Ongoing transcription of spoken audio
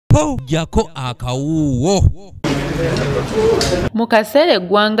po jako akawuwo. Mu kaseera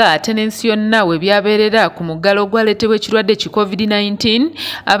eggwanga ate n'ensi yonna we byabeerera ku muggalo ogwaleetebwa ekirwadde ki COVID-19,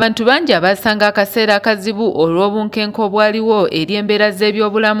 abantu bangi abasanga akaseera akazibu olw'obunkenke obwaliwo eri embeera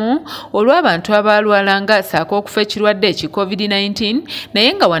z'ebyobulamu olw'abantu abaalwalanga saako okufa ekirwadde ki COVID-19,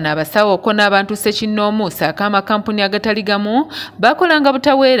 naye nga wano abasawo okko n'abantu ssekinnoomu saako amakampuni agatali gamu baakolanga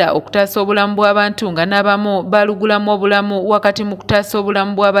butaweera okutaasa obulamu bw'abantu nga n'abamu baalugulamu obulamu wakati mu kutaasa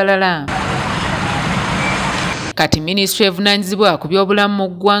obulamu bw'abalala. Kati Minisitule evunaanyizibwa ku by'obulamu mu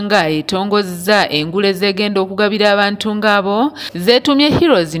ggwanga etongozza engule ez'egenda okugabira abantu ng'abo zeetumye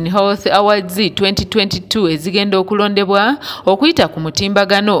Heroes in Health Awards 2022 ezigenda okulondebwa okuyita ku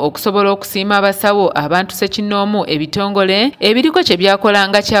mutimbagano okusobola okusiima abasawo abantu ssekinnoomu ebitongole ebiriko kye byakola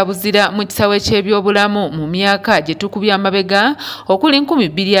nga kyabuzira mu kisawo ky'ebyobulamu mu myaka gye tukubye amabega okuli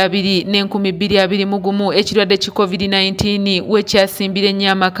 2020 ne 2021 ekirwadde ki COVID-19 we kyasimbira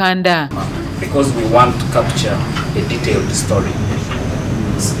ennyo amakanda. Because we want to capture a detailed story.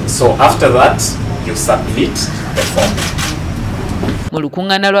 So after that, you submit the form. Mu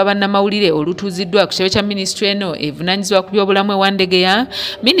lukuŋŋaana lwa bannamawulire olutuuziddwa ku kitebe kya minisitule eno evunaanyizibwa ku by'obulamu ewandegeya,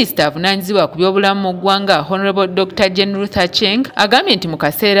 minisita avunaanyizibwa ku by'obulamu mu ggwanga Honorable Dr. Jane Ruth Acheng agambye nti mu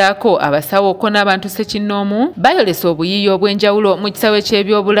kaseera ako abasawo okko n'abantu ssekinnoomu bayolesa obuyiiya obw'enjawulo mu kisawo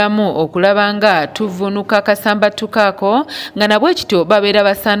ky'ebyobulamu okulaba nga tuvuunuka akasambattuko ako nga nabwe kityo babeera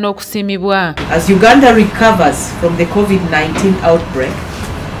basaana okusiimibwa. As Uganda recovers from the COVID-19 outbreak,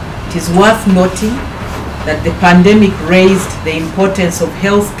 it is worth noting that the pandemic raised the importance of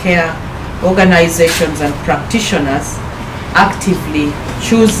healthcare organizations and practitioners actively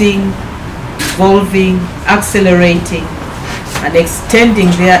choosing, evolving, accelerating, and extending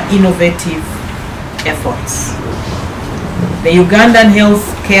their innovative efforts. The Ugandan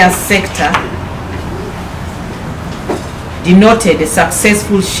healthcare sector denoted a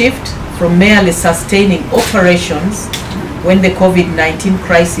successful shift from merely sustaining operations when the COVID-19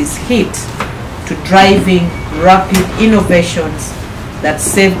 crisis hit to driving rapid innovations that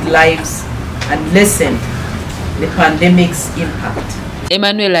saved lives and lessened the pandemic's impact.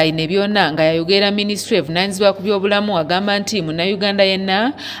 Emmanuel Aine byonna nga yayogera Minisitule evunaanyizibwa ku by'obulamu agamba nti Munnayuganda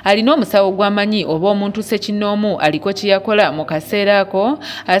yenna alina omusawo gw'amanyi oba omuntu ssekinnoomu aliko kye yakola mu kaseera ako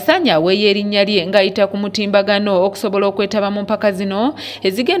asaanye aweeyo erinnya lye ng'ayita ku mutimbagano okusobola okwetaba mu mpaka zino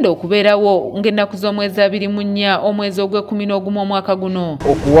ezigenda okubeerawo ng'ennaku z'omwezi 24 omwezi ogw'Ekumi omwaka guno.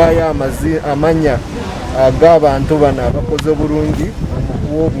 Okuwaayo amanya ag'abantu bano abakoze bulungi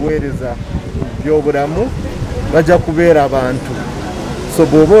mu obuweereza by'obulamu bajja kubeera abantu. So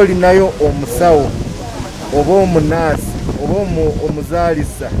bw'oba olinayo omusawo oba omunaasi oba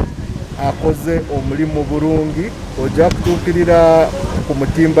omuzaalisa akoze omulimu bulungi ojja kutuukirira ku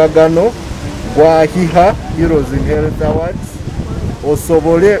mutimbagano gwa HIHA Heroes in Health Awards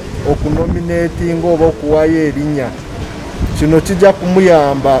osobole okunominatinga oba okuwaayo erinnya. Kino kijja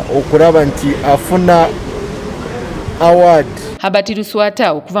kumuyamba okulaba nti afuna award. Habati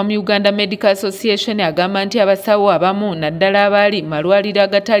Luswata okuva mu Uganda Medical Association agamba nti abasawo abamu naddala abaali malwaliro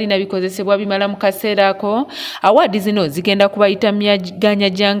agatalina bikozesebwa bimala mu kaseera ako awaadi zino zigenda kubayita myaganya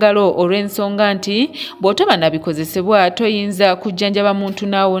gyangalo olw'ensonga nti bw'otoba na bikozesebwa toyinza kujjanjaba muntu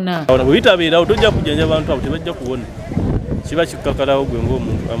n'awona. Bwe bitabeerawo tojja kujjanjaba abantu abo tebajja kuwona. Kiba kikakalawo gwe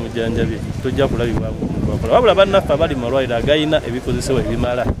ng'omuntu amujjanjabye tojja kulabibwa omuntu akola. Wabula bannaffe abali mu malwaliro agayina ebikozesebwa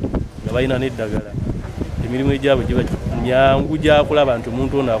ebimala nga balina n'eddagala. Emirimu egyabwe giba nyangu gyakola abantu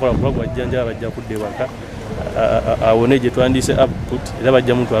omuntu ono akola kuba gwajjanjaba bajja kudda ewaka awone gye twandise output era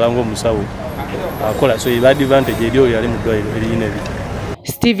bajja mutwala ng'omusawo akola. So eba advantage eri oyo ali mu ddwaliro eriyina ebyo.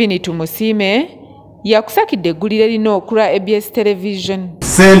 Stephen Tumusiime yakusakidde eggulire lino okulwa ABS Television.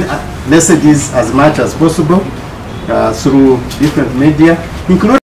 Send messages as much as possible through different media, including